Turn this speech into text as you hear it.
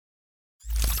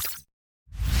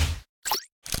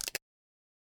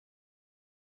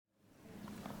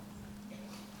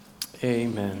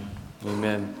Amen.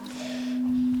 Amen.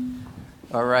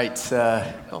 All right.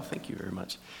 Thank you very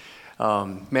much.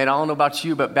 Man, I don't know about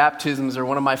you, but baptisms are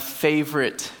one of my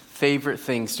favorite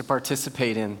things to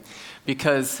participate in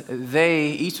because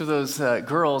each of those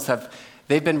girls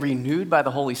they've been renewed by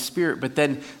the Holy Spirit, but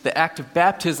then the act of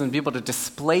baptism, to be able to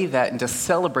display that and to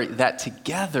celebrate that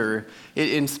together,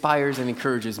 it inspires and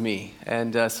encourages me.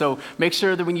 And so make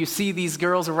sure that when you see these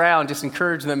girls around, just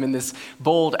encourage them in this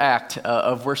bold act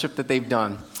of worship that they've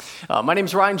done. My name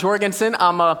is Ryan Jorgensen.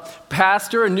 I'm a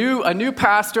pastor, a new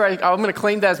pastor. I'm going to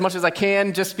claim that as much as I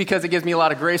can just because it gives me a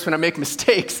lot of grace when I make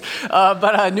mistakes.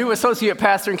 But a new associate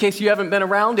pastor, in case you haven't been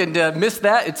around and missed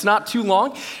that, it's not too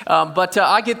long. But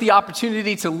I get the opportunity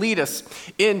to lead us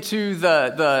into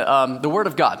the Word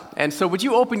of God. And so would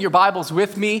you open your Bibles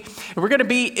with me? We're going to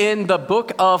be in the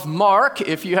book of Mark.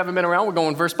 If you haven't been around, we're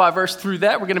going verse by verse through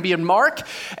that. We're going to be in Mark,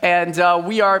 and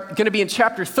we are going to be in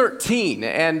chapter 13.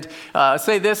 And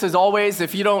say this as always,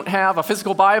 if you don't have a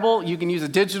physical Bible, you can use a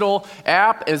digital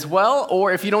app as well,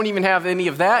 or if you don't even have any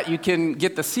of that, you can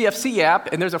get the CFC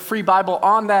app, and there's a free Bible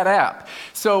on that app.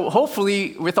 So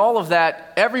hopefully, with all of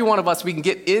that, every one of us, we can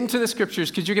get into the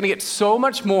scriptures because you're going to get so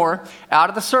much more out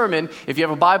of the sermon if you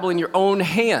have a Bible in your own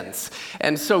hands.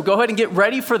 And so go ahead and get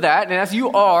ready for that. And as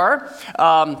you are,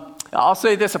 I'll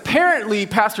say this. Apparently,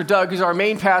 Pastor Doug, who's our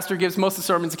main pastor, gives most of the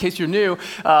sermons in case you're new.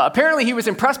 Apparently, he was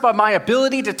impressed by my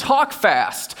ability to talk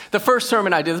fast. The first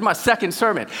sermon I did, this is my second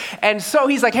sermon. And so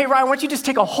he's like, hey, Ryan, why don't you just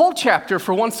take a whole chapter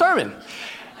for one sermon?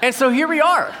 And so here we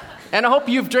are. And I hope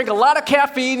you've drank a lot of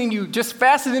caffeine and you just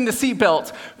fastened the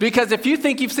seatbelt, because if you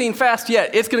think you've seen fast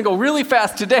yet, it's going to go really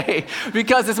fast today,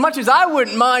 because as much as I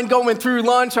wouldn't mind going through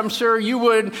lunch, I'm sure you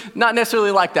would not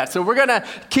necessarily like that. So we're going to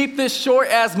keep this short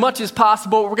as much as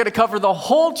possible. We're going to cover the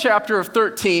whole chapter of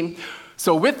 13.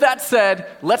 So with that said,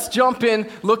 let's jump in,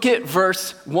 look at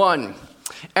verse 1.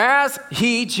 As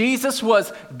Jesus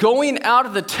was going out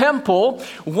of the temple,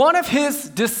 one of his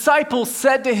disciples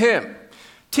said to him,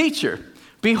 "Teacher,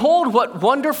 behold what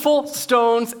wonderful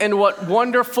stones and what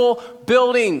wonderful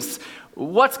buildings."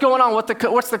 What's going on?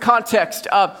 What's the context?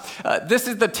 This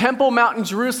is the Temple Mount in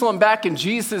Jerusalem back in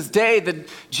Jesus' day.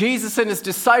 Jesus and his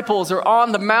disciples are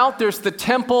on the mount. There's the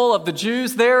temple of the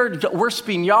Jews there,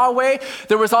 worshiping Yahweh.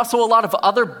 There was also a lot of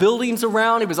other buildings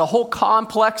around. It was a whole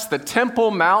complex, the Temple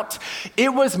Mount.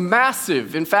 It was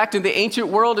massive. In fact, in the ancient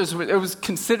world, it was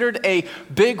considered a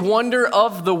big wonder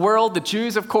of the world. The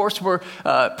Jews, of course, were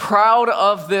proud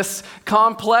of this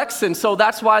complex. And so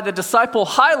that's why the disciple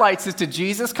highlights it to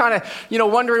Jesus, kind of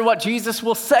wondering what Jesus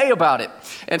will say about it.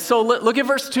 And so look at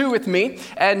verse 2 with me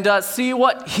and see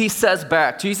what he says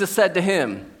back. Jesus said to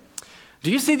him,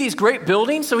 "Do you see these great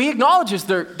buildings?" So he acknowledges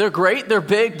they're great, they're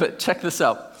big, but check this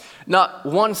out. "Not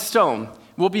one stone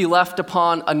will be left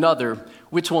upon another,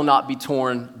 which will not be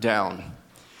torn down."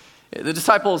 The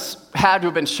disciples had to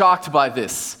have been shocked by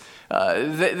this.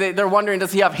 They're wondering,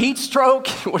 does he have heat stroke?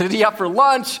 What did he have for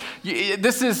lunch?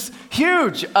 This is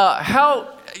huge.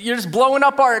 You're just blowing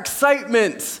up our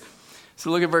excitement. So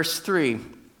look at verse 3.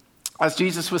 As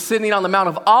Jesus was sitting on the Mount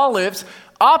of Olives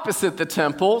opposite the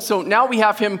temple, so now we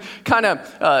have him kind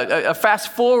of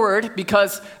fast forward,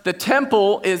 because the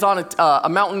temple is on a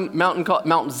mountain called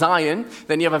Mount Zion.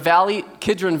 Then you have a valley,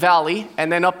 Kidron Valley,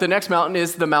 and then up the next mountain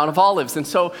is the Mount of Olives. And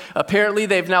so apparently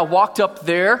they've now walked up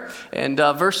there. And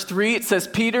verse 3, it says,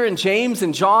 Peter and James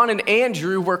and John and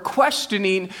Andrew were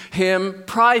questioning him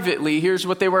privately. Here's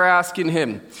what they were asking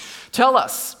him. "Tell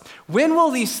us, when will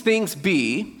these things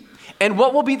be? And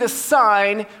what will be the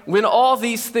sign when all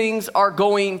these things are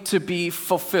going to be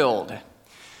fulfilled?"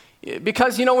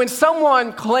 Because, when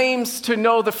someone claims to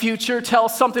know the future,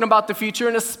 tells something about the future,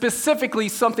 and specifically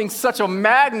something such a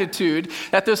magnitude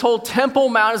that this whole Temple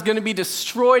Mount is going to be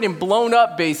destroyed and blown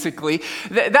up, basically,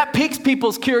 that piques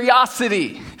people's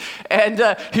curiosity. And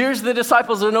here's the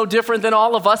disciples are no different than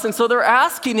all of us, and so they're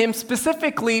asking him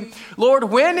specifically, "Lord,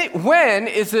 when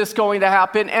is this going to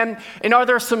happen? And are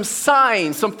there some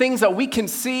signs, some things that we can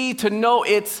see to know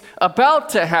it's about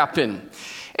to happen?"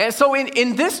 And so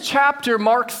in this chapter,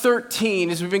 Mark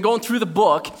 13, as we've been going through the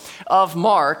book of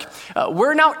Mark,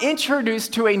 we're now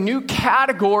introduced to a new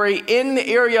category in the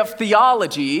area of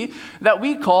theology that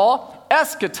we call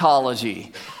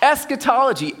eschatology.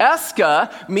 Eschatology.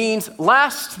 Escha means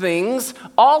last things.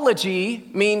 Ology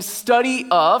means study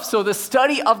of. So the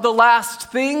study of the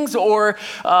last things, or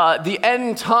the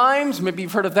end times. Maybe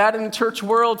you've heard of that in the church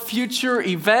world. Future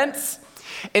events.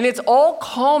 And it's all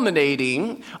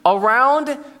culminating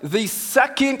around the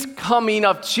second coming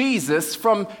of Jesus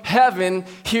from heaven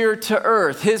here to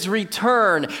earth, his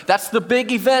return. That's the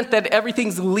big event that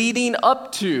everything's leading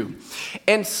up to.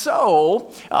 And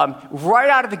so, right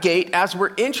out of the gate, as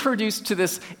we're introduced to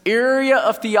this area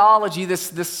of theology,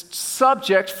 this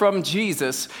subject from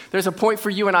Jesus, there's a point for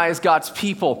you and I as God's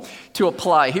people to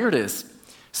apply. Here it is.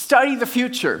 Study the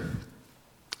future.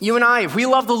 You and I, if we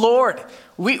love the Lord,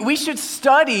 we should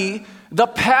study the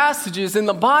passages in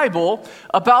the Bible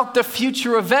about the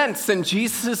future events and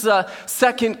Jesus'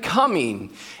 second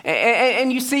coming.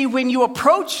 And you see, when you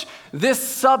approach this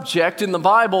subject in the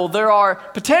Bible, there are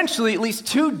potentially at least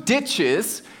two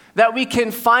ditches that we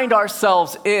can find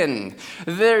ourselves in.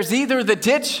 There's either the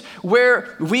ditch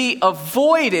where we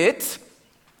avoid it,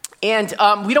 and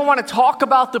we don't want to talk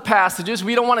about the passages.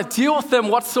 We don't want to deal with them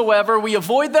whatsoever. We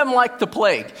avoid them like the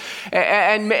plague.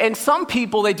 And some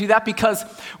people, they do that because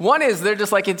one is they're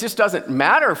just like, it just doesn't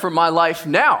matter for my life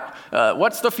now.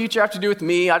 What's the future have to do with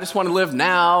me? I just want to live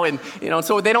now. And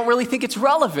so they don't really think it's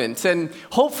relevant. And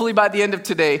hopefully by the end of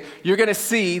today, you're going to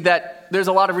see that there's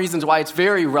a lot of reasons why it's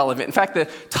very relevant. In fact, the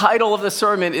title of the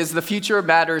sermon is The Future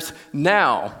Matters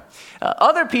Now.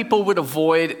 Other people would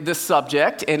avoid this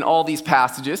subject in all these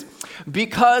passages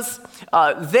because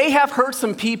they have heard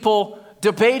some people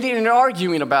debating and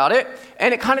arguing about it,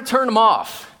 and it kind of turned them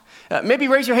off. Maybe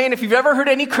raise your hand if you've ever heard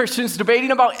any Christians debating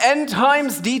about end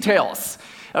times details.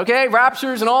 Okay,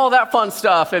 raptures and all that fun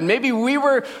stuff. And maybe we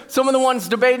were some of the ones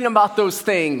debating about those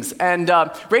things. And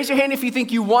raise your hand if you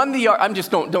think you won the. I'm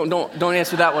just don't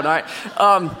answer that one. All right.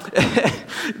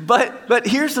 But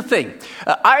here's the thing.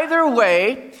 Either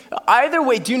way,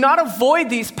 do not avoid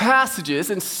these passages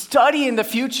and study in the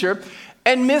future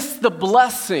and miss the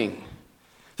blessing.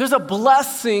 There's a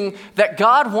blessing that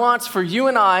God wants for you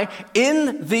and I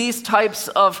in these types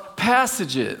of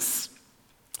passages.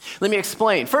 Let me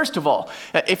explain. First of all,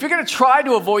 if you're going to try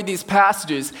to avoid these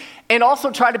passages and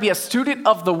also try to be a student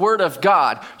of the Word of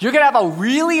God, you're going to have a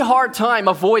really hard time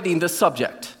avoiding this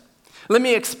subject. Let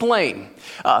me explain.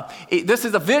 This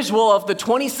is a visual of the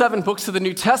 27 books of the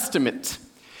New Testament.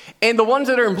 And the ones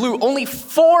that are in blue, only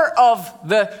 4 of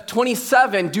the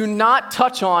 27 do not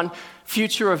touch on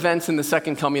future events in the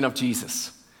second coming of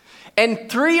Jesus. And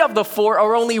 3 of the 4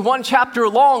 are only 1 chapter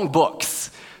long books.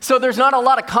 So there's not a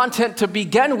lot of content to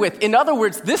begin with. In other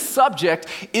words, this subject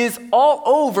is all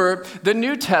over the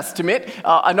New Testament.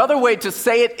 Another way to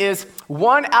say it is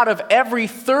 1 out of every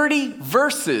 30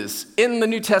 verses in the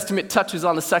New Testament touches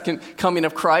on the second coming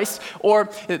of Christ.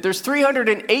 Or there's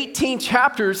 318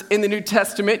 chapters in the New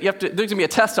Testament. There's going to be a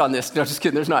test on this. No, just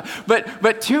kidding, there's not.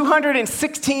 But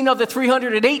 216 of the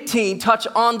 318 touch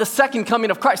on the second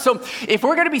coming of Christ. So if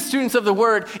we're going to be students of the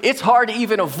Word, it's hard to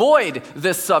even avoid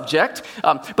this subject.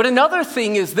 But another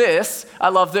thing is this, I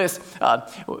love this,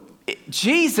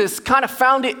 Jesus kind of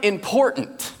found it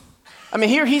important. I mean,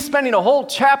 here he's spending a whole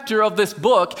chapter of this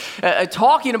book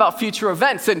talking about future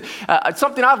events. And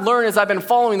something I've learned as I've been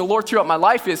following the Lord throughout my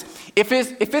life is if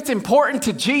it's important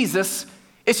to Jesus,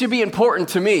 it should be important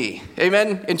to me.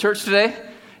 Amen? In church today?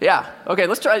 Yeah. Okay,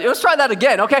 let's try that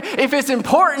again, okay? If it's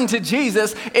important to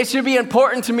Jesus, it should be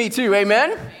important to me too.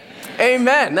 Amen?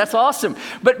 Amen. That's awesome.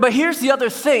 But here's the other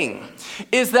thing,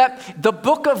 is that the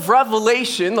book of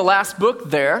Revelation, the last book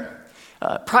there,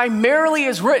 primarily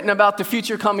is written about the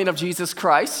future coming of Jesus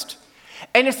Christ.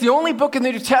 And it's the only book in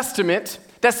the New Testament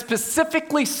that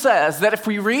specifically says that if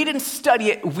we read and study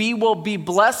it, we will be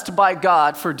blessed by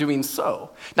God for doing so.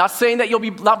 Not saying that you'll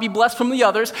not be blessed from the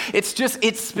others. It's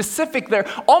specific there.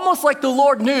 Almost like the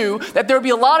Lord knew that there would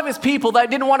be a lot of his people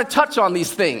that didn't want to touch on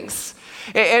these things.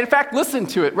 And in fact, listen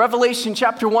to it. Revelation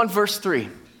chapter 1, verse 3.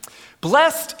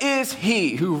 Blessed is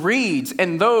he who reads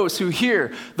and those who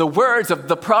hear the words of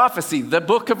the prophecy, the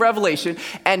book of Revelation,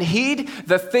 and heed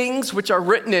the things which are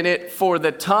written in it, for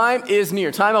the time is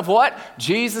near. Time of what?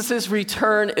 Jesus'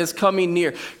 return is coming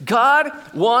near. God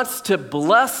wants to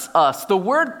bless us. The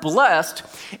word blessed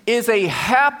is a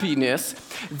happiness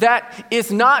that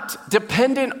is not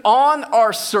dependent on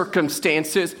our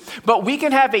circumstances, but we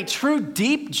can have a true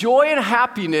deep joy and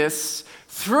happiness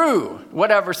through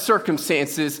whatever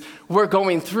circumstances we're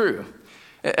going through.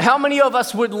 How many of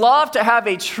us would love to have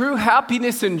a true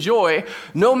happiness and joy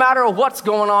no matter what's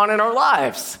going on in our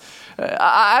lives?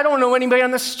 I don't know anybody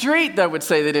on the street that would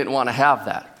say they didn't want to have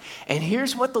that. And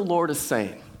here's what the Lord is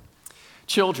saying.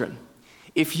 Children,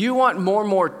 if you want more and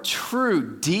more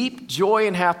true, deep joy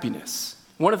and happiness,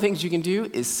 one of the things you can do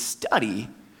is study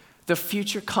the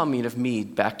future coming of me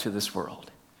back to this world.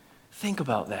 Think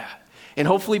about that. And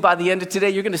hopefully by the end of today,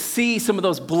 you're going to see some of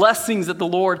those blessings that the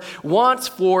Lord wants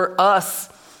for us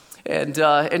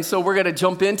And so we're going to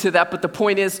jump into that. But the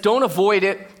point is, don't avoid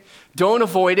it. Don't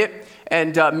avoid it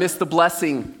and miss the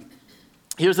blessing.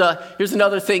 Here's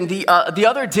another thing. The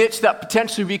other ditch that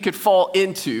potentially we could fall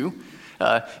into,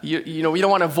 we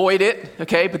don't want to avoid it,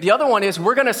 okay? But the other one is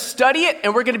we're going to study it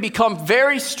and we're going to become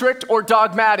very strict or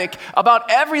dogmatic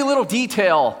about every little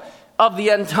detail of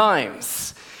the end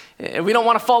times. And we don't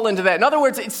want to fall into that. In other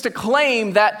words, it's to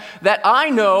claim that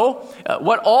I know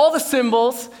what all the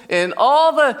symbols and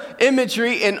all the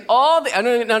imagery and I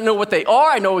don't know what they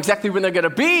are. I know exactly when they're going to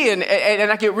be. And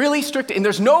I get really strict. And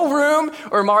there's no room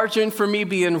or margin for me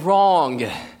being wrong.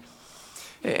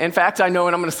 In fact, I know,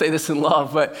 and I'm going to say this in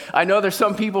love, but I know there's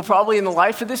some people probably in the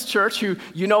life of this church who,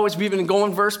 as we've been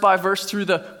going verse by verse through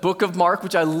the book of Mark,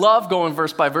 which I love going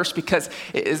verse by verse because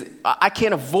I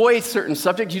can't avoid certain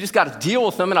subjects. You just got to deal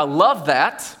with them, and I love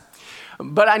that.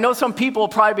 But I know some people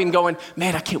have probably been going,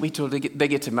 man, I can't wait till they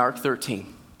get to Mark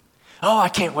 13. Oh, I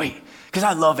can't wait because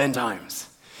I love end times.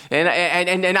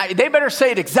 And they better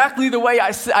say it exactly the way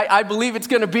I believe it's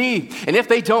going to be. And if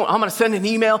they don't, I'm going to send an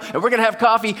email, and we're going to have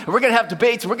coffee, and we're going to have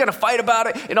debates, and we're going to fight about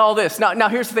it, and all this. Now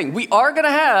here's the thing. We are going to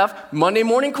have Monday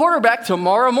morning quarterback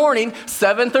tomorrow morning,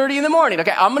 7:30 in the morning.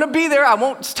 Okay, I'm going to be there. I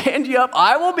won't stand you up.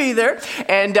 I will be there,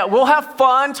 and we'll have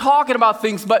fun talking about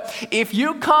things. But if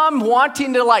you come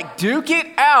wanting to duke it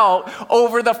out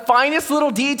over the finest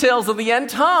little details of the end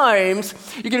times,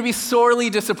 you're going to be sorely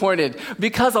disappointed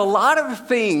because a lot of the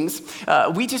things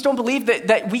we just don't believe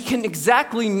that we can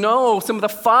exactly know some of the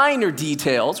finer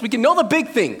details. We can know the big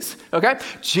things, okay?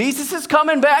 Jesus is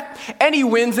coming back, and he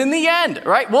wins in the end,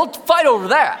 right? We'll fight over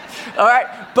that, all right?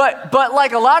 But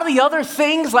like a lot of the other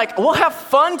things, we'll have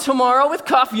fun tomorrow with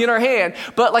coffee in our hand,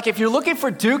 but if you're looking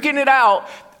for duking it out,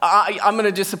 I'm going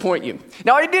to disappoint you.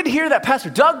 Now, I did hear that Pastor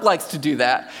Doug likes to do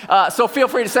that, so feel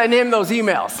free to send him those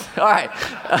emails, all right?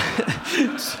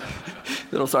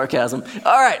 Little sarcasm.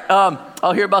 All right,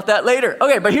 I'll hear about that later.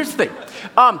 Okay, but here's the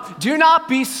thing. Do not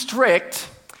be strict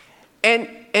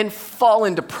and fall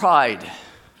into pride.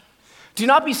 Do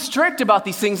not be strict about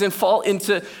these things and fall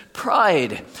into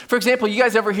pride. For example, you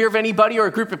guys ever hear of anybody or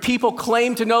a group of people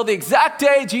claim to know the exact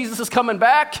day Jesus is coming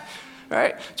back?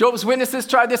 Right? Jehovah's Witnesses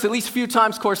tried this at least a few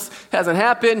times. Of course, hasn't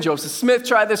happened. Joseph Smith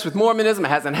tried this with Mormonism. It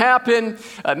hasn't happened.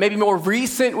 Maybe more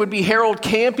recent would be Harold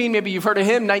Camping. Maybe you've heard of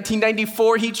him.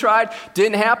 1994 he tried.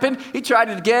 Didn't happen. He tried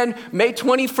it again May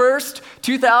 21st,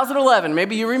 2011.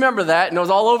 Maybe you remember that, and it was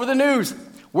all over the news.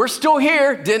 We're still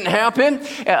here. Didn't happen.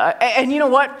 And you know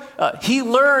what? He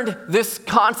learned this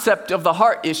concept of the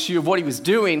heart issue of what he was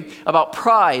doing about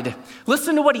pride.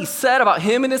 Listen to what he said about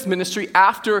him and his ministry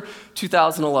after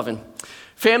 2011.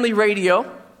 Family Radio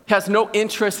has no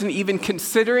interest in even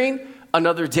considering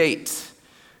another date.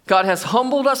 God has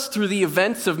humbled us through the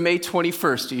events of May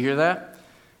 21st. Do you hear that?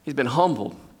 He's been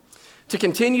humbled. To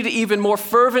continue to even more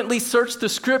fervently search the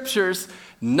scriptures,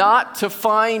 not to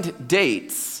find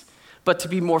dates, but to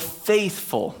be more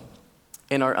faithful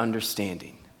in our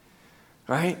understanding,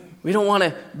 right? We don't want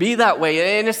to be that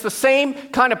way. And it's the same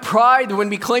kind of pride when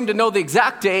we claim to know the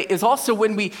exact date is also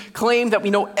when we claim that we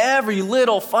know every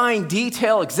little fine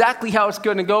detail, exactly how it's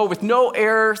going to go with no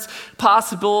errors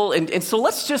possible. And so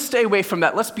let's just stay away from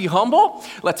that. Let's be humble.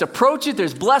 Let's approach it.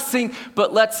 There's blessing,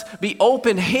 but let's be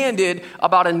open-handed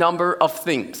about a number of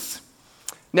things.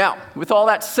 Now, with all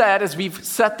that said, as we've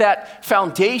set that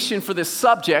foundation for this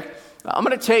subject, I'm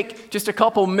going to take just a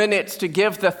couple minutes to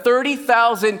give the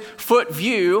 30,000-foot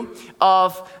view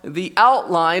of the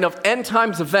outline of end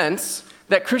times events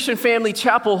that Christian Family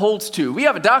Chapel holds to. We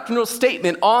have a doctrinal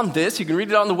statement on this. You can read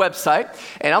it on the website.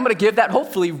 And I'm going to give that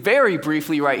hopefully very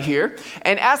briefly right here.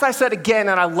 And as I said again,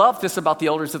 and I love this about the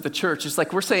elders of the church, it's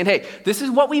like we're saying, hey, this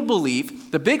is what we believe.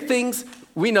 The big things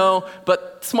we know,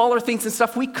 but smaller things and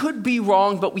stuff, we could be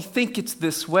wrong, but we think it's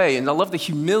this way. And I love the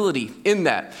humility in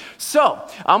that. So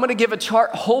I'm going to give a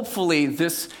chart. Hopefully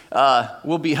this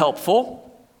will be helpful.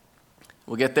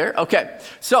 We'll get there. Okay.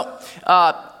 So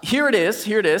here it is.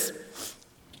 Here it is.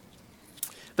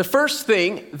 The first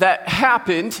thing that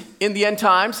happened in the end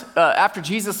times after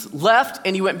Jesus left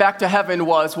and he went back to heaven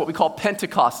was what we call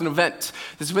Pentecost, an event.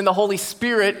 This is when the Holy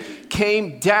Spirit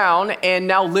came down and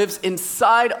now lives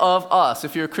inside of us.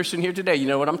 If you're a Christian here today, you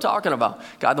know what I'm talking about.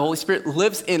 God, the Holy Spirit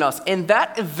lives in us. And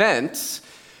that event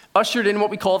ushered in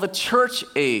what we call the church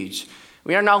age.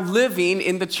 We are now living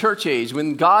in the church age.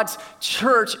 When God's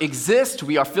church exists,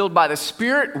 we are filled by the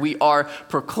Spirit. We are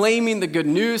proclaiming the good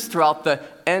news throughout the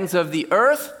ends of the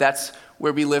earth. That's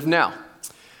where we live now.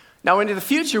 Now, into the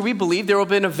future, we believe there will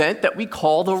be an event that we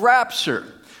call the rapture.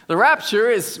 The rapture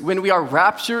is when we are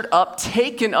raptured up,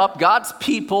 taken up. God's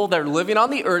people that are living on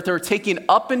the earth are taken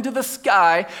up into the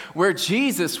sky where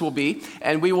Jesus will be,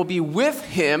 and we will be with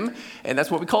him, and that's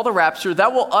what we call the rapture.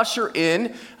 That will usher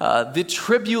in the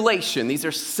tribulation. These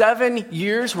are 7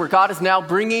 years where God is now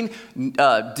bringing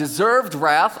deserved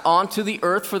wrath onto the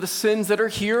earth for the sins that are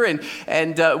here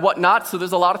and whatnot. So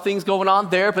there's a lot of things going on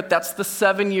there, but that's the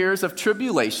 7 years of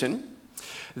tribulation.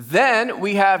 Then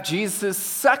we have Jesus'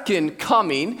 second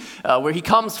coming, where he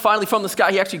comes finally from the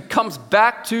sky. He actually comes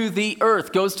back to the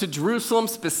earth, goes to Jerusalem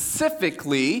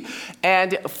specifically,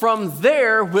 and from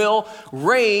there will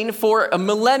reign for a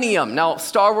millennium. Now,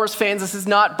 Star Wars fans, this is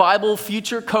not Bible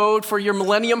future code for your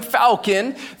Millennium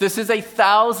Falcon. This is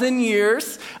 1,000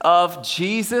 years of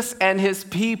Jesus and his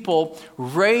people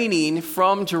reigning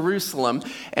from Jerusalem.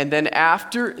 And then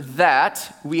after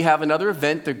that, we have another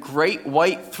event, the Great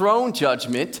White Throne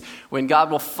Judgment, when God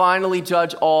will finally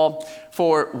judge all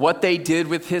for what they did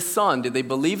with his son. Did they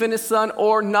believe in his son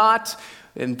or not?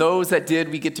 And those that did,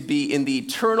 we get to be in the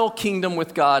eternal kingdom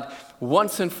with God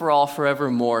once and for all,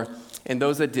 forevermore. And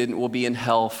those that didn't will be in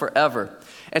hell forever.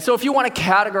 And so if you want to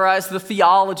categorize the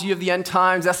theology of the end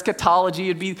times, eschatology,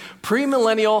 it'd be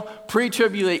premillennial,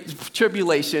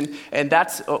 pre-tribulation, and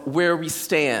that's where we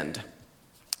stand.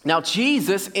 Now,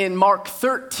 Jesus in Mark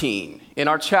 13, in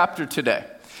our chapter today,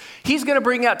 he's going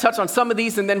to touch on some of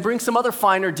these and then bring some other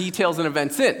finer details and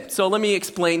events in. So let me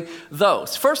explain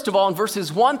those. First of all, in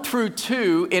verses 1 through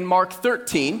 2 in Mark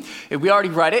 13, we already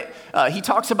read it, he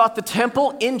talks about the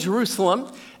temple in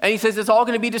Jerusalem, and he says it's all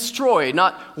going to be destroyed,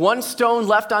 not one stone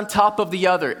left on top of the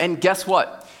other. And guess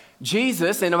what?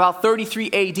 Jesus, in about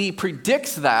 33 AD,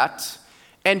 predicts that,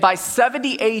 and by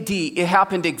 70 AD, it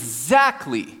happened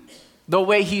exactly the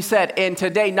way he said. And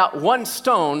today, not one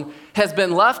stone has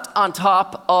been left on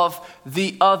top of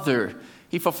the other.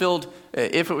 He fulfilled,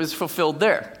 if it was fulfilled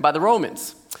there by the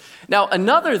Romans. Now,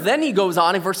 then he goes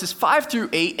on in verses 5 through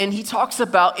 8, and he talks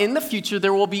about in the future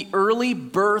there will be early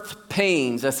birth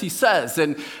pains, as he says.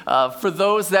 And for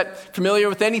those that familiar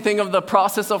with anything of the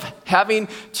process of having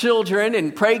children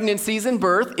and pregnancies and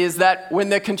birth, is that when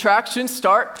the contractions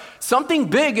start, something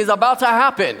big is about to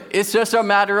happen. It's just a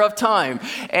matter of time.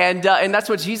 And that's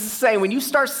what Jesus is saying. When you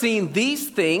start seeing these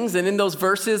things, and in those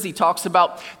verses he talks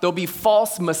about there'll be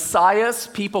false messiahs,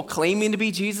 people claiming to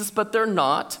be Jesus, but they're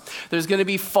not. There's going to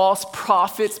be false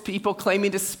prophets, people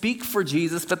claiming to speak for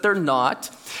Jesus, but they're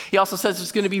not. He also says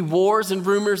there's going to be wars and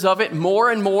rumors of it, more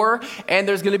and more, and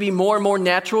there's going to be more and more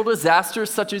natural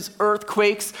disasters such as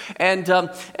earthquakes and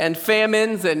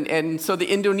famines, and so the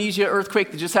Indonesia earthquake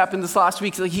that just happened this last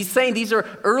week. So he's saying these are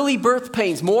early birth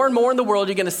pains. More and more in the world,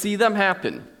 you're going to see them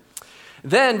happen.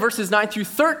 Then verses 9 through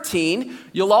 13,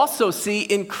 you'll also see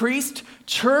increased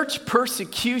church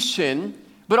persecution,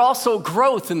 but also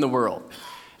growth in the world.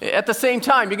 At the same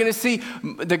time, you're going to see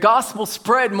the gospel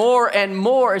spread more and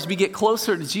more as we get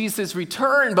closer to Jesus'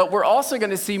 return, but we're also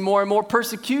going to see more and more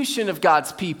persecution of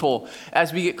God's people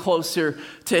as we get closer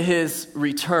to his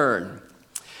return.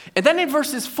 And then in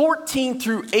verses 14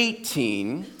 through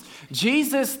 18,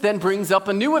 Jesus then brings up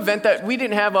a new event that we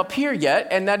didn't have up here yet,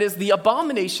 and that is the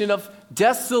abomination of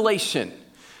desolation.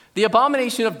 The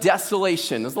abomination of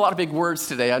desolation. There's a lot of big words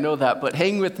today, I know that, but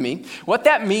hang with me. What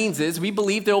that means is we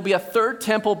believe there will be a third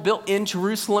temple built in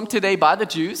Jerusalem today by the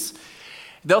Jews.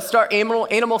 They'll start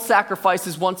animal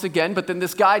sacrifices once again, but then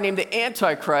this guy named the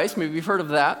Antichrist, maybe you've heard of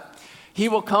that, he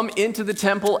will come into the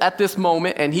temple at this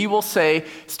moment and he will say,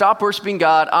 stop worshiping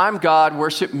God, I'm God,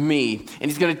 worship me.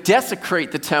 And he's going to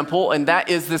desecrate the temple, and that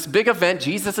is this big event.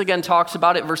 Jesus again talks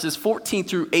about it, verses 14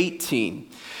 through 18.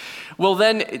 Well,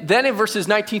 then in verses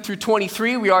 19 through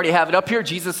 23, we already have it up here.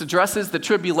 Jesus addresses the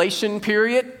tribulation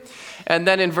period. And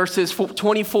then in verses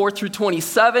 24 through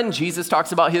 27, Jesus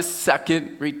talks about his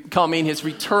second coming, his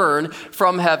return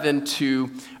from heaven to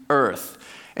earth.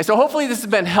 And so hopefully this has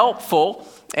been helpful.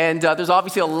 And there's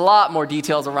obviously a lot more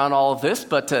details around all of this,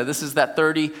 but this is that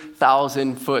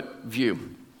 30,000-foot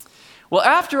view. Well,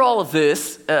 after all of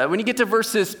this, when you get to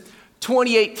verses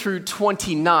 28 through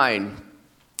 29,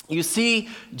 you see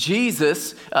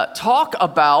Jesus talk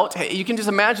about, you can just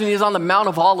imagine he's on the Mount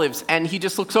of Olives and he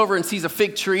just looks over and sees a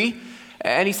fig tree.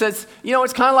 And he says, you know,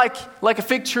 it's kind of like a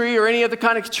fig tree or any other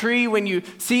kind of tree. When you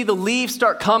see the leaves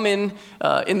start coming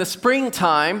in the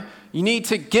springtime, you need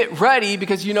to get ready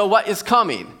because you know what is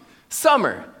coming?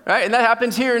 Summer, right? And that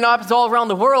happens here and happens all around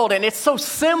the world. And it's so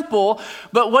simple.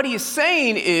 But what he's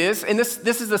saying is, and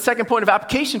this is the second point of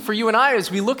application for you and I as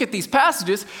we look at these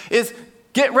passages, is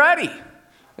get ready.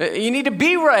 You need to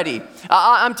be ready.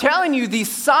 I'm telling you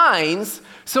these signs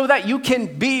so that you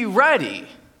can be ready.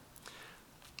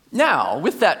 Now,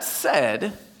 with that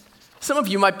said, some of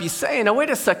you might be saying, now wait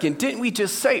a second, didn't we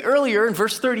just say earlier in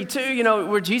verse 32,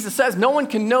 where Jesus says, no one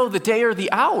can know the day or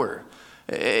the hour.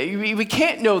 We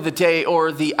can't know the day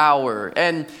or the hour.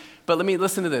 But let me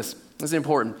listen to this. This is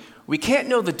important. We can't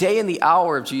know the day and the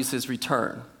hour of Jesus'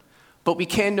 return, but we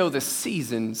can know the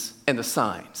seasons and the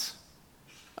signs.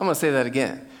 I'm going to say that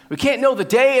again. We can't know the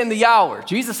day and the hour.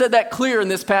 Jesus said that clear in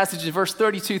this passage in verse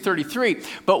 32, 33.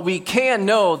 But we can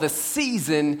know the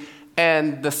season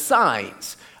and the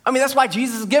signs. I mean, that's why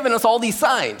Jesus has given us all these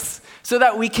signs, so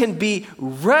that we can be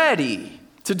ready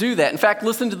to do that. In fact,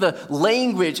 listen to the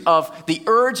language of the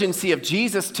urgency of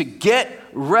Jesus to get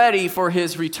ready for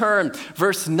his return.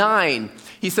 Verse 9,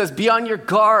 he says, be on your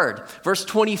guard. Verse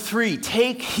 23,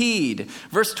 take heed.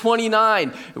 Verse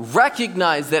 29,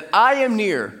 recognize that I am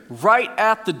near, right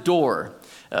at the door.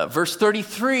 Verse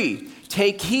 33,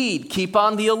 take heed, keep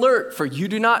on the alert, for you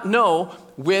do not know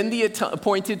when the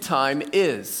appointed time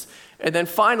is. And then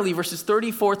finally, verses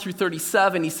 34 through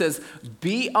 37, he says,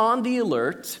 be on the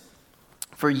alert,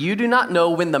 for you do not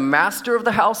know when the master of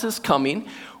the house is coming,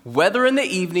 whether in the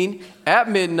evening, at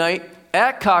midnight,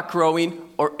 at cockcrowing,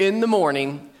 or in the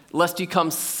morning, lest he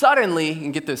come suddenly,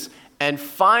 and get this, and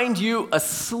find you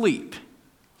asleep.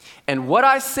 And what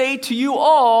I say to you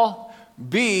all,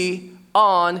 be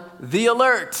on the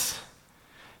alert.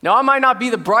 Now, I might not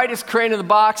be the brightest crane in the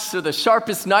box or the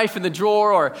sharpest knife in the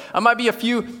drawer, or I might be a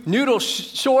few noodles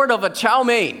short of a chow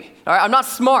mein. All right? I'm not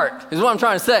smart, is what I'm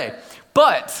trying to say.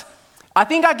 But I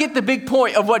think I get the big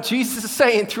point of what Jesus is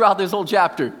saying throughout this whole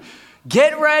chapter.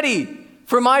 Get ready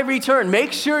for my return.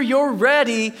 Make sure you're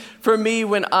ready for me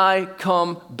when I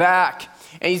come back.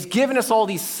 And he's given us all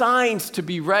these signs to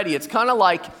be ready. It's kind of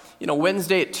like,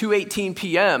 Wednesday at 2:18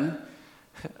 p.m.,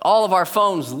 all of our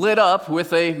phones lit up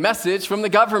with a message from the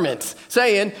government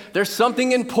saying there's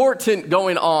something important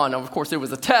going on. Of course, it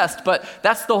was a test, but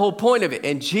that's the whole point of it.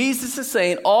 And Jesus is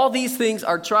saying all these things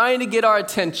are trying to get our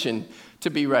attention to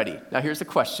be ready. Now, here's the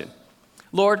question.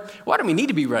 Lord, why do we need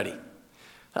to be ready?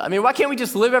 I mean, why can't we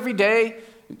just live every day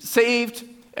saved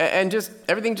and just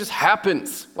everything just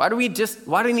happens? Why do we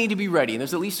need to be ready? And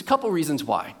there's at least a couple reasons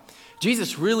why.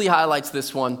 Jesus really highlights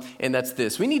this one, and that's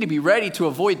this. We need to be ready to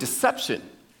avoid deception.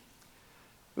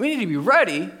 We need to be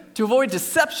ready to avoid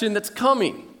deception that's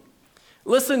coming.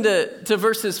 Listen to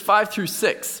verses 5 through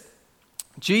 6.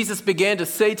 Jesus began to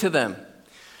say to them,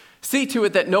 see to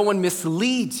it that no one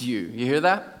misleads you. You hear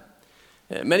that?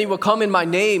 Many will come in my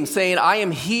name saying, I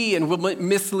am he, and will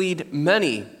mislead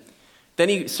many. Then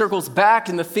he circles back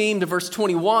in the theme to verse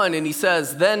 21, and he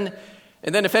says, then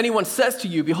if anyone says to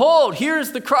you, behold, here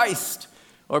is the Christ,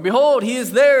 or behold, he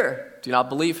is there, do not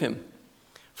believe him.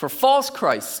 For false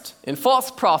Christ and false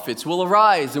prophets will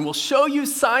arise and will show you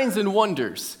signs and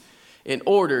wonders in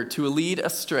order to lead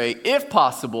astray, if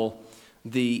possible,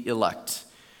 the elect.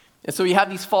 And so you have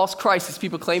these false Christs, these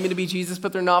people claiming to be Jesus,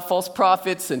 but they're not, false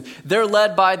prophets, and they're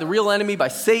led by the real enemy, by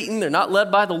Satan. They're not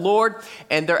led by the Lord,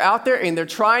 and they're out there, and they're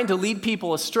trying to lead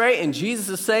people astray, and Jesus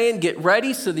is saying, get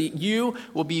ready so that you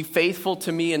will be faithful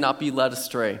to me and not be led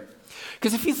astray.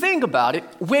 Because if you think about it,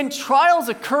 when trials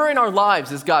occur in our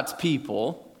lives as God's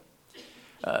people,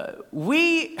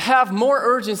 we have more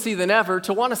urgency than ever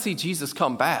to want to see Jesus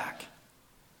come back.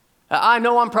 I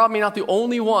know I'm probably not the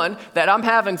only one that I'm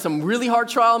having some really hard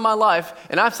trial in my life,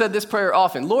 and I've said this prayer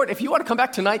often. Lord, if you want to come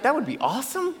back tonight, that would be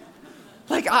awesome.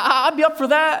 I'd be up for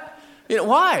that.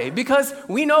 Why? Because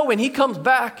we know when he comes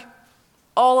back,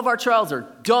 all of our trials are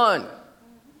done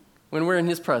when we're in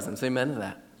his presence. Amen to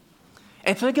that.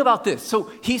 And think about this.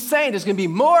 So he's saying there's going to be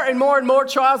more and more and more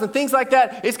trials and things like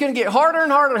that. It's going to get harder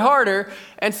and harder and harder.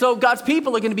 And so God's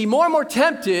people are going to be more and more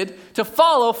tempted to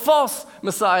follow false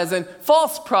messiahs and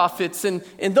false prophets and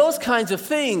those kinds of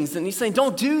things. And he's saying,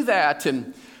 don't do that.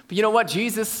 But you know what?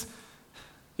 Jesus,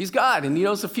 he's God, and he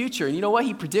knows the future. And you know what?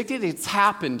 He predicted it's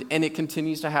happened, and it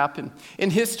continues to happen. In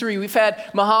history, we've had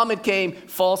Muhammad came,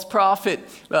 false prophet.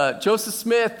 Joseph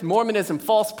Smith, Mormonism,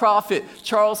 false prophet.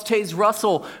 Charles Taze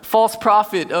Russell, false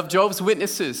prophet of Jehovah's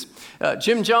Witnesses.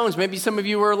 Jim Jones, maybe some of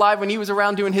you were alive when he was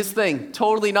around doing his thing.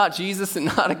 Totally not Jesus and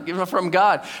not from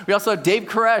God. We also have Dave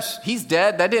Koresh. He's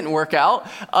dead. That didn't work out.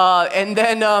 And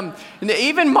then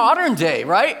even modern day,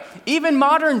 right? Even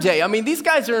modern day. I mean, these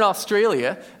guys are in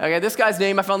Australia. Okay, this guy's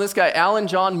name, I found this guy, Alan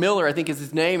John Miller, I think is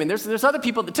his name. And there's other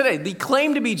people that today, they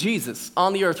claim to be Jesus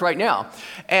on the earth right now.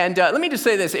 And let me just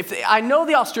say this. I know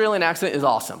the Australian accent is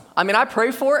awesome. I mean, I pray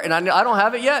for it, and I don't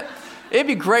have it yet. It'd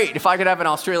be great if I could have an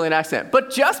Australian accent.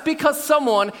 But just because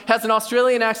someone has an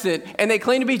Australian accent and they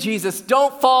claim to be Jesus,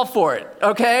 don't fall for it,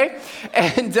 okay?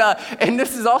 And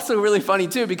this is also really funny,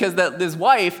 too, because his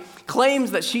wife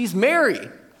claims that she's Mary.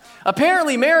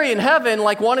 Apparently, Mary in heaven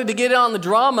wanted to get in on the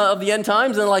drama of the end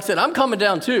times and said, I'm coming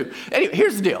down too. Anyway,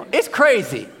 here's the deal. It's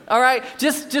crazy, all right?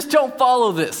 Just don't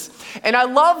follow this. And I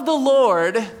love the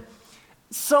Lord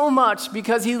so much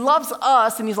because he loves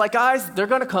us, and he's like, guys, they're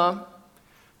going to come.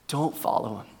 Don't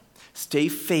follow them. Stay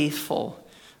faithful,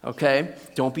 okay?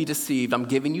 Don't be deceived. I'm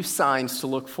giving you signs to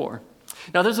look for.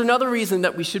 Now, there's another reason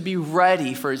that we should be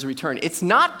ready for his return. It's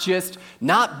not just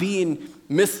not being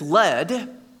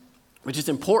misled, which is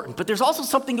important, but there's also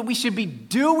something that we should be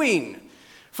doing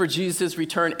for Jesus'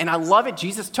 return. And I love it.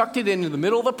 Jesus tucked it into the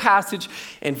middle of the passage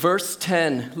in verse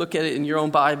 10. Look at it in your own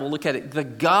Bible. Look at it. The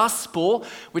gospel,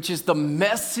 which is the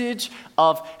message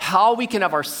of how we can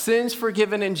have our sins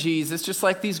forgiven in Jesus, just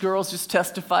like these girls just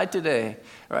testified today.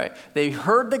 Right? They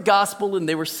heard the gospel and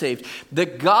they were saved. The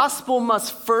gospel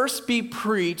must first be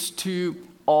preached to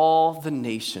all the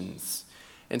nations.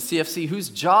 And CFC, whose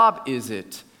job is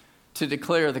it to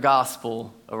declare the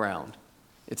gospel around?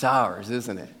 It's ours,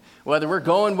 isn't it? Whether we're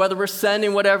going, whether we're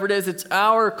sending, whatever it is, it's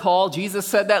our call. Jesus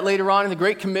said that later on in the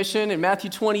Great Commission in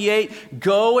Matthew 28,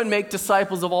 go and make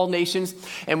disciples of all nations.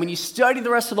 And when you study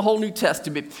the rest of the whole New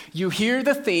Testament, you hear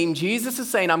the theme. Jesus is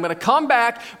saying, I'm going to come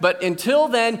back, but until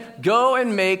then, go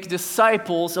and make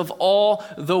disciples of all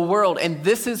the world. And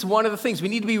this is one of the things. We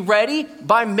need to be ready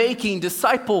by making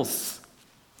disciples.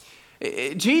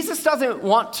 Jesus doesn't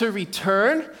want to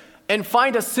return and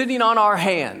find us sitting on our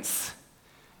hands.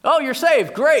 Oh, you're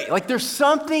saved. Great. There's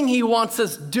something he wants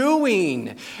us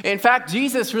doing. In fact,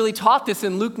 Jesus really taught this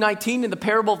in Luke 19 in the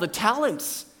parable of the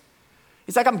talents.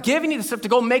 He's like, I'm giving you the stuff to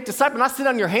go make disciples, not sit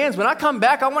on your hands. When I come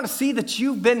back, I want to see that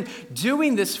you've been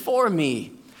doing this for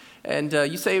me. And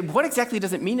you say, what exactly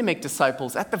does it mean to make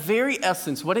disciples? At the very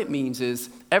essence, what it means is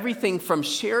everything from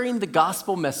sharing the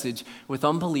gospel message with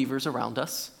unbelievers around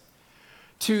us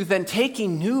to then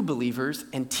taking new believers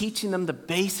and teaching them the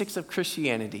basics of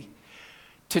Christianity,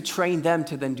 to train them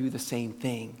to then do the same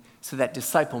thing so that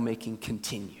disciple making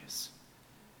continues.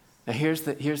 Now here's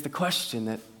the question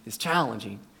that is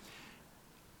challenging.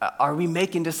 Are we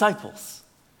making disciples?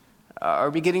 Are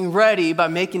we getting ready by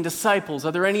making disciples?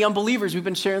 Are there any unbelievers we've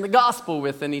been sharing the gospel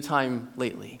with any time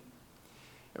lately?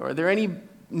 Or are there any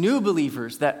new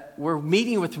believers that we're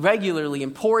meeting with regularly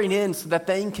and pouring in so that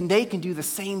they can do the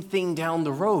same thing down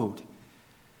the road?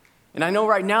 And I know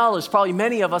right now there's probably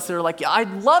many of us that are like,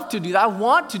 I'd love to do that. I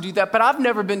want to do that, but I've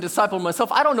never been discipled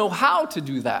myself. I don't know how to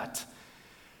do that.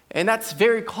 And that's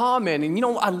very common. And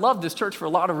I love this church for a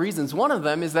lot of reasons. One of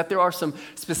them is that there are some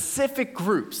specific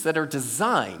groups that are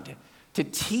designed to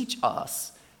teach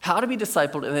us how to be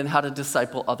discipled and then how to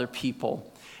disciple other people.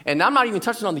 And I'm not even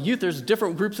touching on the youth. There's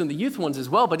different groups in the youth ones as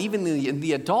well, but even in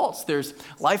the adults, there's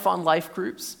life-on-life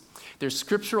groups. There's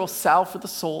scriptural salve for the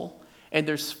soul, and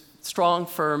there's strong,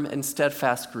 firm, and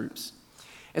steadfast groups.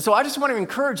 And so I just want to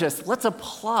encourage us, let's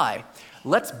apply.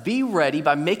 Let's be ready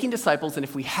by making disciples. And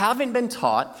if we haven't been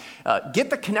taught,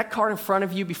 get the Connect card in front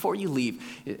of you before you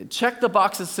leave. Check the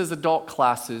box that says adult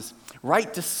classes.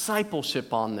 Write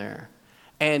discipleship on there.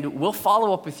 And we'll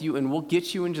follow up with you and we'll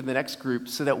get you into the next group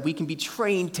so that we can be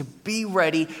trained to be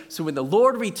ready. So when the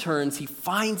Lord returns, he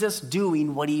finds us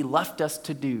doing what he left us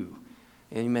to do.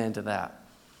 Amen to that.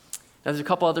 Now, there's a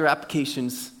couple other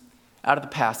applications out of the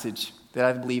passage that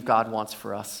I believe God wants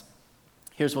for us.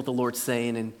 Here's what the Lord's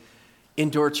saying, and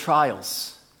endure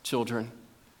trials, children.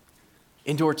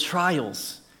 Endure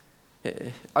trials.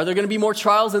 Are there going to be more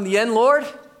trials in the end, Lord?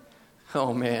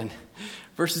 Oh, man.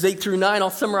 Verses 8 through 9, I'll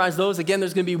summarize those. Again,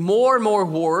 there's going to be more and more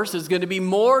wars. There's going to be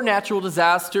more natural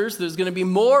disasters. There's going to be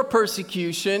more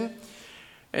persecution.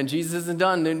 And Jesus isn't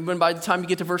done. And when by the time you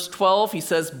get to verse 12, he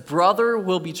says, brother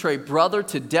will betray brother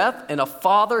to death, and a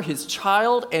father his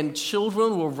child, and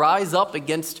children will rise up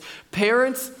against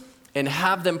parents and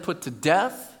have them put to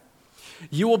death.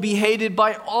 You will be hated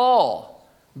by all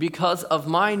because of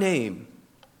my name.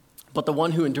 But the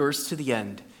one who endures to the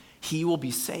end, he will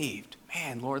be saved.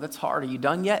 Man, Lord, that's hard. Are you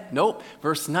done yet? Nope.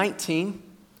 Verse 19.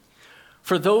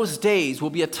 For those days will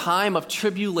be a time of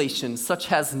tribulation, such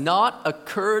has not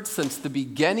occurred since the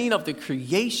beginning of the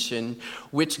creation,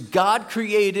 which God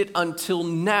created until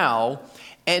now,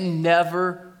 and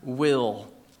never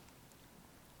will.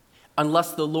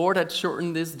 Unless the Lord had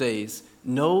shortened his days,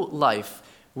 no life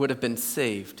would have been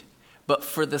saved. But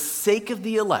for the sake of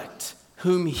the elect,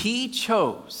 whom he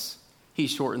chose, he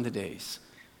shortened the days.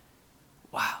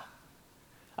 Wow.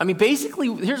 I mean,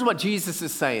 basically, here's what Jesus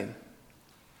is saying.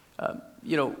 A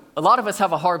lot of us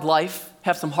have a hard life,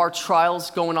 have some hard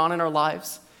trials going on in our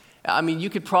lives. I mean,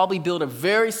 you could probably build a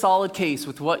very solid case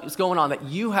with what is going on, that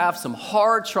you have some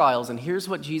hard trials. And here's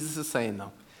what Jesus is saying,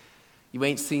 though. You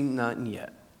ain't seen nothing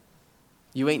yet.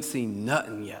 You ain't seen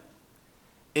nothing yet.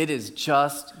 It is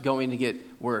just going to get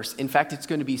worse. In fact, it's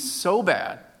going to be so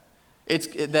bad. He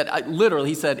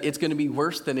said, it's going to be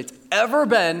worse than it's ever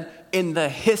been in the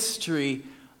history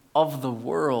of the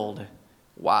world.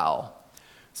 Wow.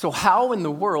 So how in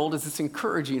the world is this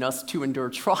encouraging us to endure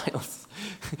trials?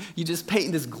 You just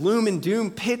paint this gloom and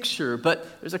doom picture, but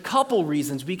there's a couple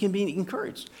reasons we can be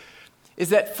encouraged. Is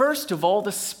that first of all,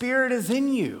 the Spirit is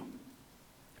in you.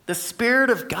 The Spirit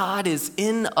of God is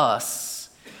in us.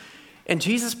 And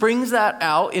Jesus brings that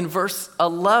out in verse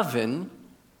 11.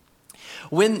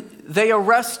 When they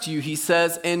arrest you, he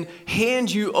says, and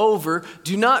hand you over,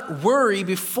 do not worry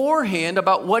beforehand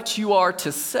about what you are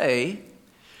to say,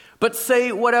 but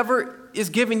say whatever is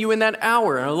given you in that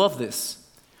hour. And I love this.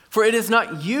 For it is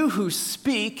not you who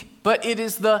speak, but it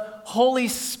is the Holy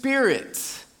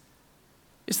Spirit.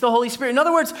 It's the Holy Spirit. In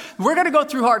other words, we're going to go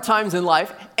through hard times in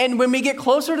life, and when we get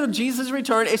closer to Jesus'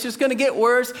 return, it's just going to get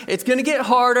worse. It's going to get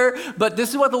harder, but this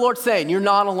is what the Lord's saying. You're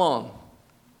not alone.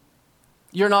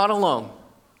 You're not alone.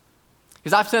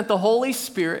 Because I've sent the Holy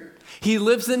Spirit. He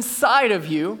lives inside of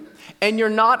you, and you're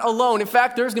not alone. In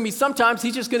fact, there's going to be sometimes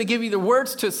he's just going to give you the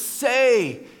words to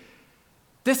say.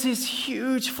 This is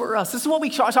huge for us. This is what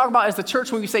we talk about as the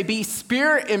church when we say be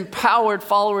Spirit-empowered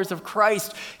followers of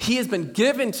Christ. He has been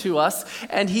given to us,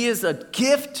 and he is a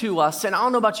gift to us. And I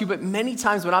don't know about you, but many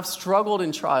times when I've struggled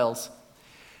in trials,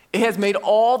 it has made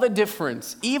all the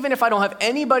difference, even if I don't have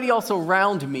anybody else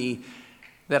around me,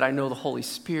 that I know the Holy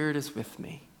Spirit is with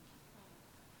me,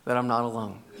 that I'm not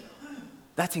alone.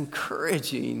 That's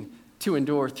encouraging to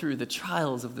endure through the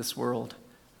trials of this world.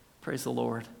 Praise the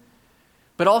Lord.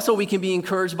 But also we can be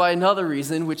encouraged by another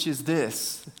reason, which is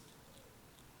this.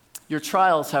 Your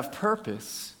trials have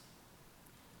purpose.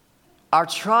 Our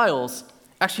trials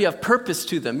actually have purpose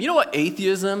to them. You know what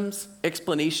atheism's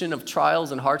explanation of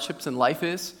trials and hardships in life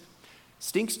is?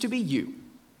 Stinks to be you.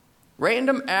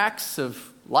 Random acts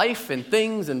of life and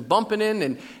things and bumping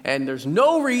in, and there's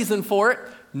no reason for it.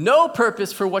 No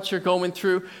purpose for what you're going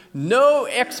through. No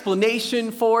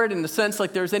explanation for it in the sense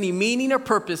like there's any meaning or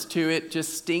purpose to it.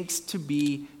 Just stinks to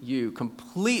be you.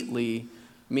 Completely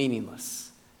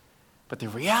meaningless. But the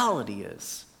reality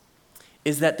is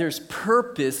that there's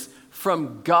purpose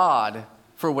from God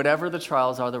for whatever the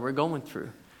trials are that we're going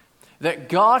through. That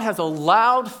God has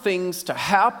allowed things to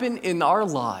happen in our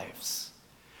lives.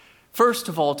 First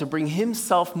of all, to bring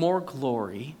himself more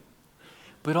glory,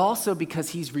 but also because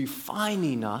he's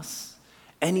refining us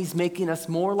and he's making us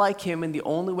more like him. And the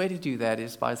only way to do that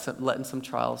is by letting some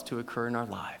trials to occur in our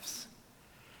lives.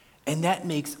 And that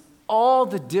makes all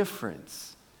the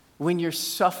difference when you're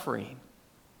suffering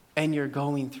and you're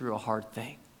going through a hard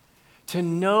thing. To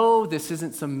know this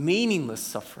isn't some meaningless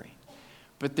suffering,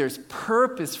 but there's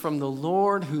purpose from the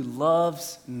Lord who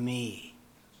loves me.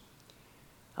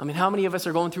 I mean, how many of us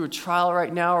are going through a trial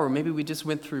right now, or maybe we just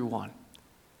went through one?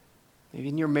 Maybe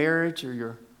in your marriage or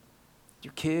your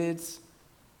kids,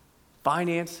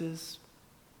 finances,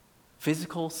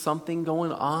 physical something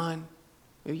going on.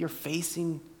 Maybe you're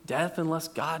facing death unless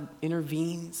God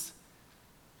intervenes.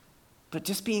 But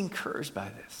just be encouraged by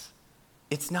this.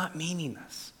 It's not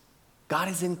meaningless. God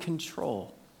is in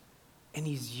control, and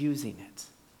he's using it.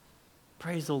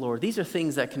 Praise the Lord. These are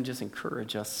things that can just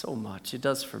encourage us so much. It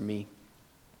does for me.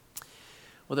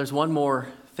 Well, there's one more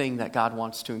thing that God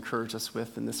wants to encourage us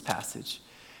with in this passage.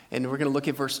 And we're going to look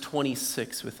at verse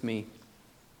 26 with me.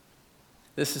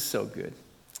 This is so good.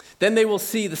 Then they will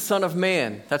see the Son of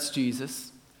Man, that's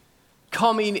Jesus,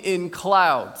 coming in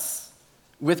clouds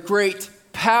with great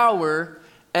power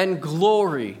and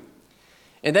glory.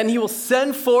 And then he will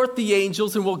send forth the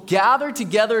angels and will gather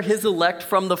together his elect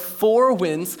from the four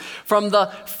winds, from the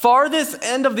farthest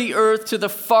end of the earth to the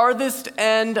farthest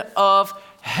end of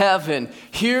heaven.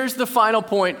 Here's the final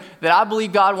point that I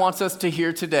believe God wants us to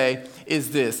hear today is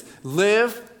this.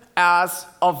 Live as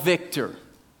a victor.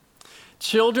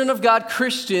 Children of God,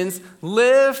 Christians,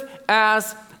 live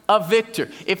as a victor.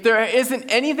 If there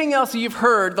isn't anything else you've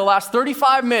heard the last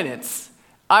 35 minutes,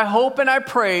 I hope and I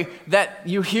pray that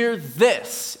you hear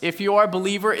this. If you are a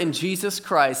believer in Jesus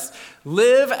Christ,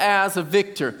 live as a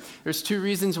victor. There's two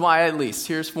reasons why at least.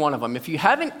 Here's one of them. If you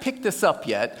haven't picked this up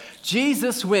yet,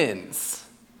 Jesus wins.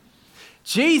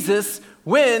 Jesus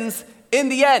wins in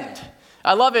the end.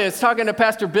 I love it. I was talking to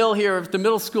Pastor Bill here at the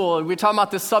middle school, and we were talking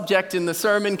about this subject in the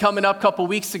sermon coming up a couple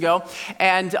weeks ago,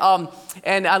 and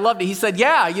I loved it. He said,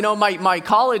 yeah, you know, my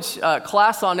college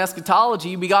class on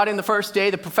eschatology, we got in the first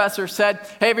day, the professor said,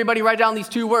 hey, everybody write down these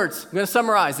two words. I'm going to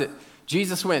summarize it.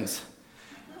 Jesus wins.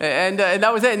 And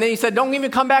that was it. And then he said, don't even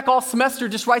come back all semester.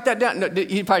 Just write that down. No,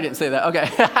 he probably didn't say that. Okay.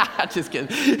 Just kidding.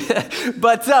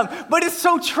 But it's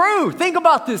so true. Think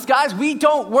about this, guys. We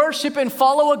don't worship and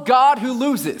follow a God who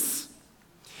loses.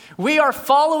 We are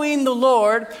following the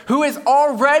Lord who has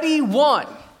already won.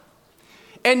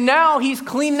 And now he's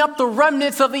cleaning up the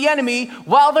remnants of the enemy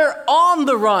while they're on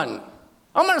the run.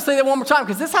 I'm going to say that one more time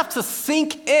because this has to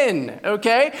sink in,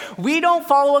 okay? We don't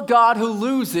follow a God who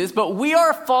loses, but we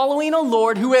are following a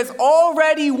Lord who has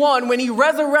already won when he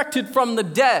resurrected from the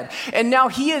dead. And now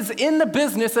he is in the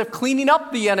business of cleaning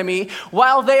up the enemy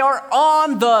while they are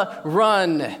on the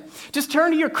run. Just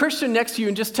turn to your Christian next to you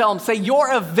and just tell him, say,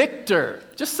 you're a victor.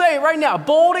 Just say it right now,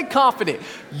 bold and confident.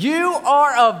 You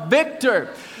are a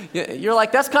victor. You're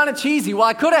like, that's kind of cheesy. Well,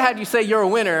 I could have had you say you're a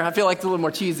winner. I feel like it's a little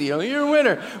more cheesy. You're a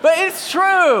winner. But it's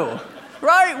true,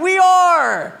 right? We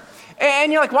are.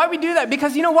 And you're like, why do we do that?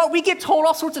 Because you know what? We get told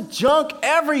all sorts of junk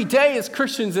every day as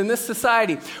Christians in this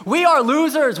society. We are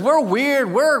losers. We're weird.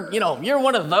 You're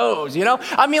one of those,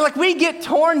 I mean, like we get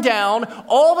torn down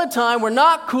all the time. We're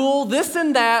not cool, this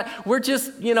and that. We're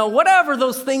just, whatever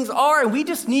those things are. And we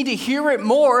just need to hear it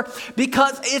more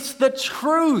because it's the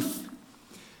truth.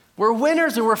 We're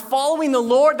winners and we're following the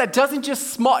Lord that doesn't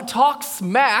just talk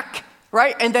smack,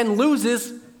 right? And then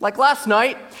loses like last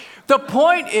night. The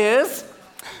point is,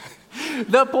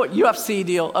 UFC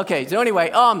deal. Okay, so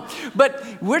anyway, but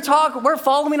we're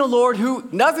following a Lord who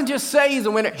doesn't just say he's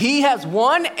a winner. He has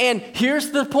won, and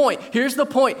here's the point.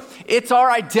 It's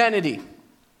our identity.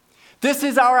 This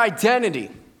is our identity.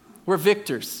 We're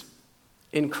victors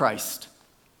in Christ.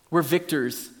 We're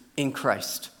victors in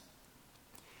Christ.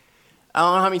 I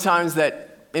don't know how many times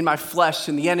that in my flesh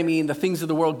and the enemy and the things of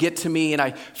the world get to me and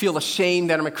I feel ashamed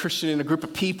that I'm a Christian in a group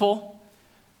of people.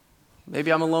 Maybe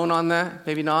I'm alone on that,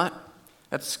 maybe not.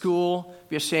 At school,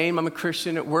 be ashamed I'm a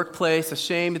Christian. At workplace,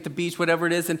 ashamed at the beach, whatever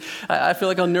it is. And I feel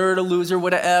like a nerd, a loser,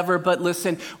 whatever. But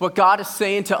listen, what God is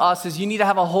saying to us is you need to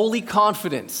have a holy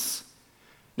confidence.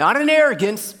 Not an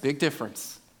arrogance, big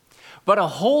difference. But a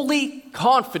holy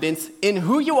confidence in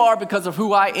who you are because of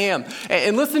who I am.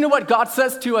 And listen to what God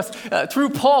says to us through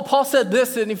Paul. Paul said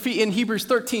this in Hebrews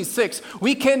 13:6.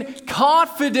 We can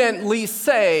confidently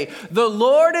say, the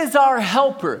Lord is our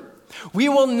helper. We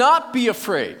will not be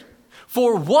afraid.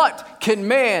 For what can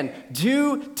man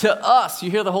do to us? You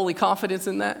hear the holy confidence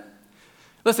in that?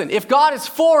 Listen, if God is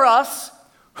for us,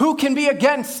 who can be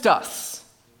against us?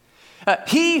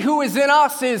 He who is in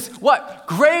us is what?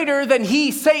 Greater than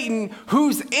he, Satan,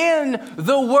 who's in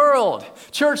the world.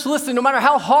 Church, listen, no matter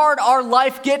how hard our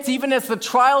life gets, even as the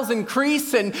trials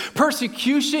increase and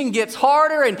persecution gets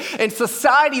harder and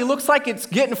society looks like it's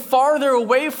getting farther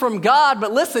away from God,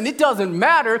 but listen, it doesn't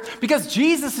matter because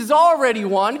Jesus has already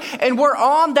won and we're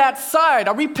on that side.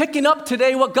 Are we picking up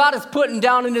today what God is putting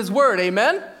down in his word?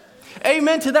 Amen?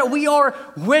 Amen to that. We are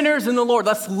winners in the Lord.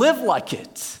 Let's live like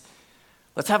it.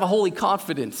 Let's have a holy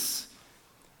confidence.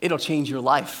 It'll change your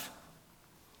life.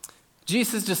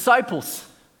 Jesus' disciples,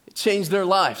 it changed their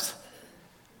lives.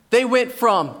 They went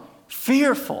from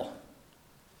fearful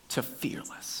to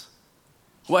fearless.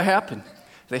 What happened?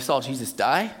 They saw Jesus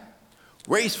die,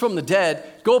 raised from the dead,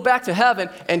 go back to heaven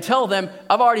and tell them,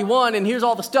 I've already won and here's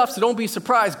all the stuff, so don't be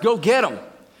surprised, go get them.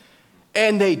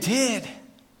 And they did.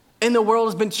 And the world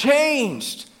has been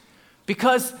changed.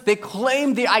 Because they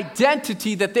claimed the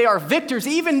identity that they are victors,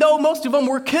 even though most of them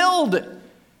were killed.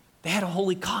 They had a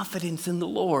holy confidence in the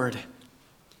Lord.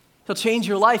 He'll change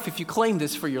your life if you claim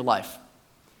this for your life.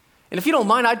 And if you don't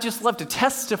mind, I'd just love to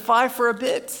testify for a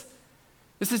bit.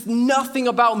 This is nothing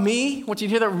about me. I want you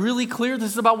to hear that really clear.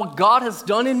 This is about what God has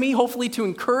done in me, hopefully to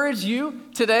encourage you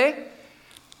today.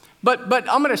 But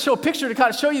I'm going to show a picture to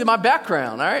kind of show you my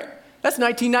background, all right? That's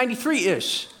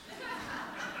 1993-ish.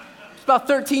 About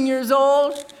 13 years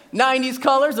old, 90s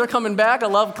colors, they're coming back. I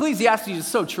love Ecclesiastes is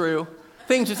so true.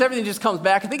 Everything just comes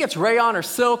back. I think it's rayon or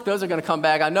silk. Those are going to come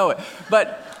back. I know it.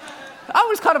 But I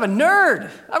was kind of a nerd.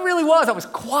 I really was. I was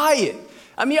quiet.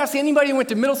 I mean, I see anybody who went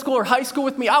to middle school or high school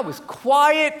with me, I was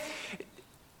quiet.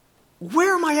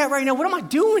 Where am I at right now? What am I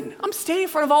doing? I'm standing in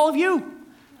front of all of you.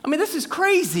 I mean, this is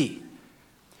crazy.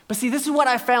 But see, this is what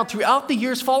I found throughout the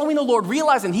years following the Lord,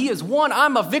 realizing he is one.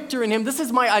 I'm a victor in him. This is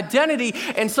my identity.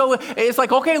 And so it's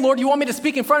like, okay, Lord, you want me to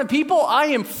speak in front of people? I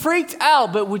am freaked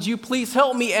out, but would you please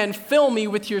help me and fill me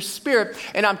with your spirit?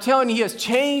 And I'm telling you, he has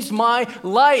changed my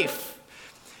life.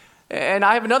 And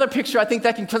I have another picture I think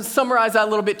that can summarize that a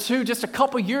little bit too. Just a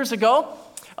couple years ago,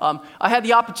 I had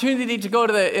the opportunity to go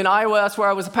in Iowa, that's where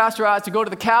I was a pastor, I had to go to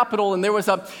the Capitol, and there was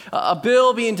a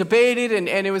bill being debated,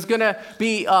 and it was going to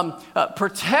be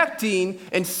protecting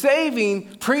and saving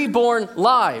preborn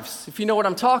lives, if you know what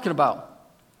I'm talking about.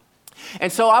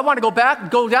 And so I want to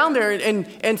go down there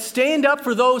and stand up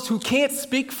for those who can't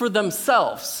speak for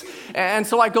themselves. And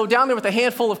so I go down there with a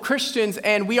handful of Christians,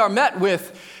 and we are met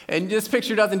with, and this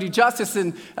picture doesn't do justice,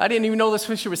 and I didn't even know this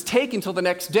picture was taken until the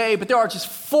next day, but there are just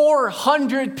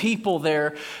 400 people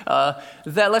there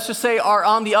that, let's just say, are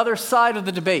on the other side of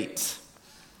the debate.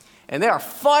 And they are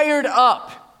fired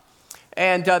up.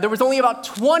 And there was only about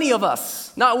 20 of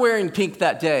us not wearing pink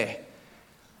that day.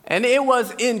 And it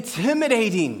was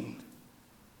intimidating.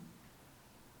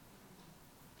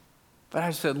 But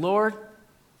I said, Lord,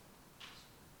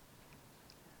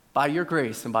 by your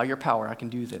grace and by your power, I can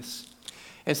do this.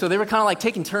 And so they were kind of like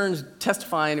taking turns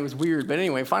testifying. It was weird. But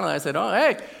anyway, finally I said, oh,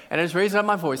 hey. And I just raised up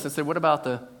my voice and said, what about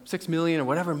the 6 million or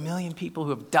whatever million people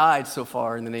who have died so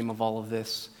far in the name of all of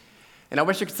this? And I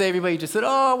wish I could say everybody just said,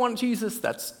 oh, I want Jesus.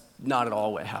 That's not at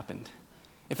all what happened.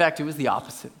 In fact, it was the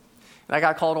opposite. And I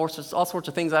got called all sorts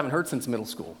of things I haven't heard since middle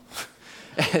school.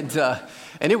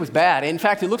 And it was bad. In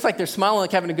fact, it looks like they're smiling,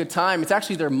 like having a good time. It's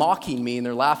actually they're mocking me and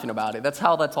they're laughing about it. That's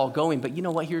how that's all going. But you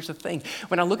know what? Here's the thing.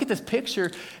 When I look at this picture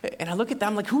and I look at them,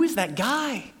 I'm like, who is that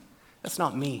guy? That's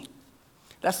not me.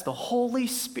 That's the Holy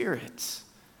Spirit.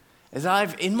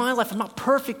 In my life, I'm not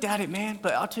perfect at it, man,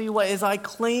 but I'll tell you what, as I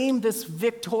claim this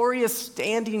victorious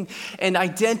standing and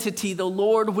identity, the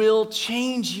Lord will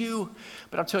change you.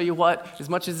 But I'll tell you what, as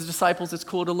much as the disciples, it's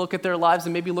cool to look at their lives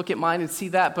and maybe look at mine and see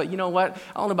that, but you know what?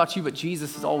 I don't know about you, but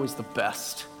Jesus is always the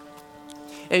best.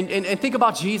 And think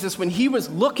about Jesus when he was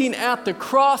looking at the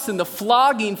cross and the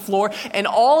flogging floor and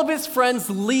all of his friends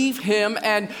leave him,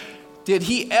 and did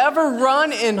he ever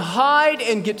run and hide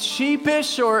and get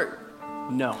sheepish or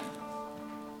no?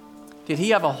 Did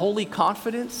he have a holy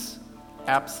confidence?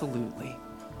 Absolutely.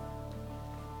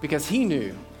 Because he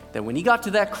knew that when he got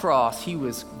to that cross, he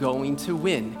was going to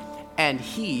win, and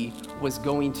he was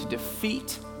going to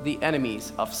defeat the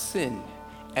enemies of sin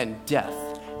and death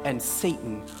and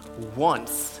Satan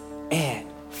once and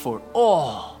for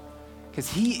all, because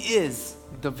he is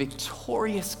the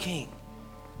victorious King.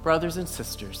 Brothers and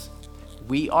sisters,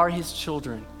 we are his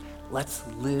children. Let's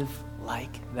live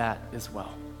like that as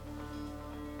well.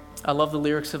 I love the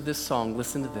lyrics of this song.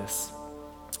 Listen to this.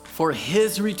 For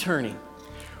his returning,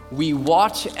 we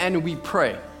watch and we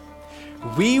pray.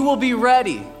 We will be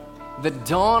ready the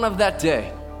dawn of that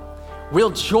day.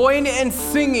 We'll join in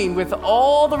singing with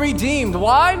all the redeemed.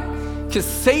 Why? Because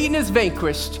Satan is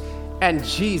vanquished and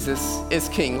Jesus is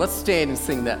king. Let's stand and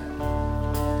sing that.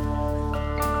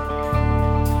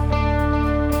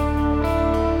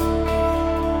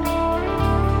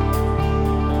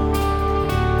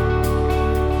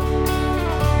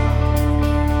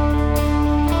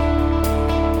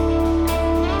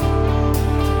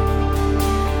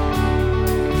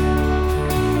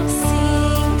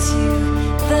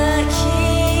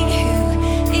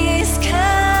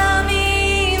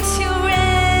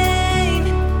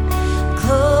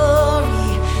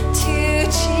 Glory to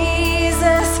Jesus.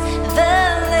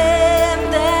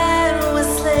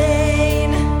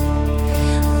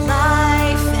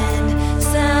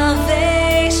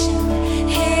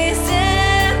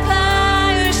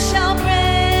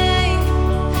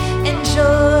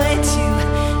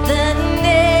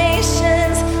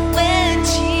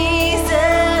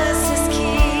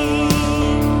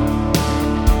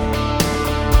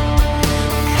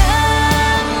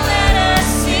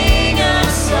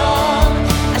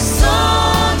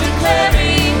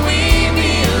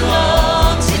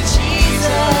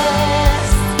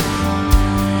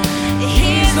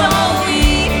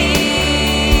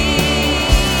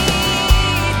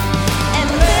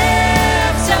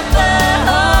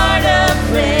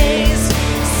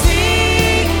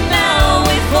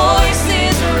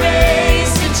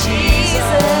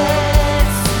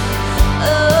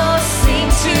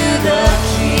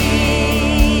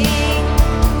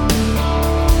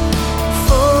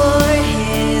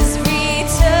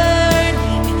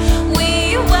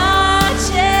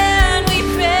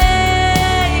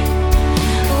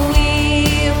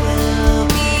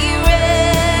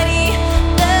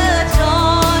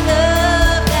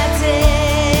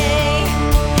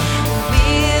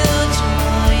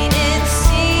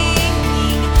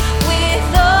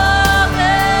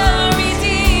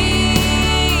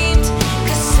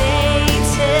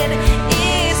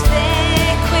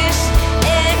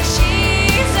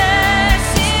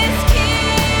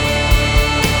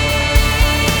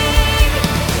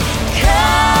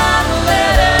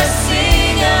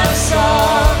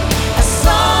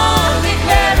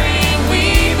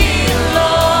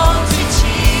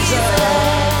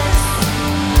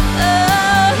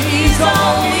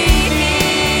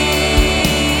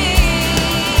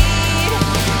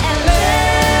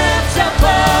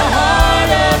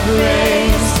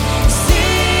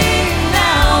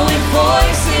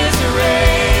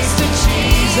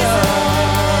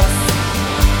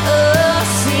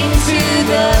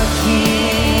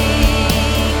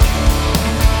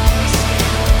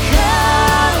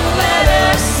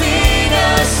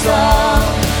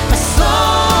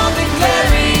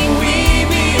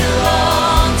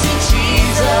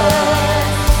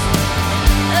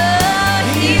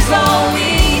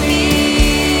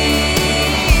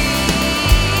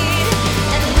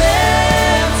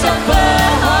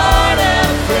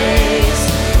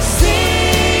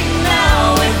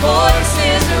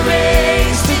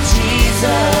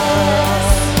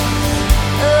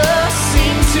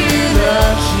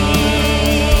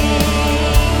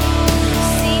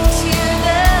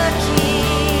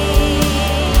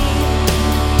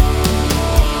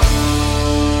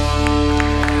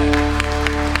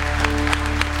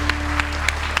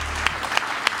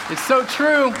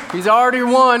 so true. He's already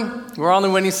won. We're on the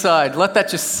winning side. Let that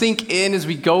just sink in as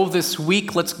we go this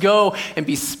week. Let's go and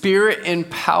be spirit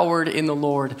empowered in the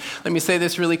Lord. Let me say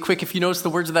this really quick. If you notice the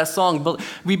words of that song,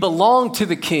 we belong to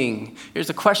the King. Here's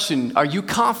a question. Are you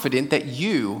confident that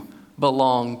you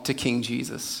belong to King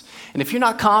Jesus? And if you're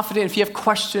not confident, if you have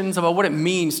questions about what it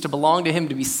means to belong to him,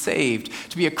 to be saved,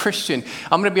 to be a Christian,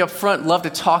 I'm going to be up front, love to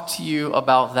talk to you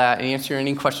about that and answer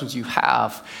any questions you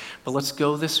have. But let's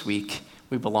go this week.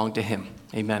 We belong to him.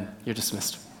 Amen. You're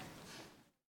dismissed.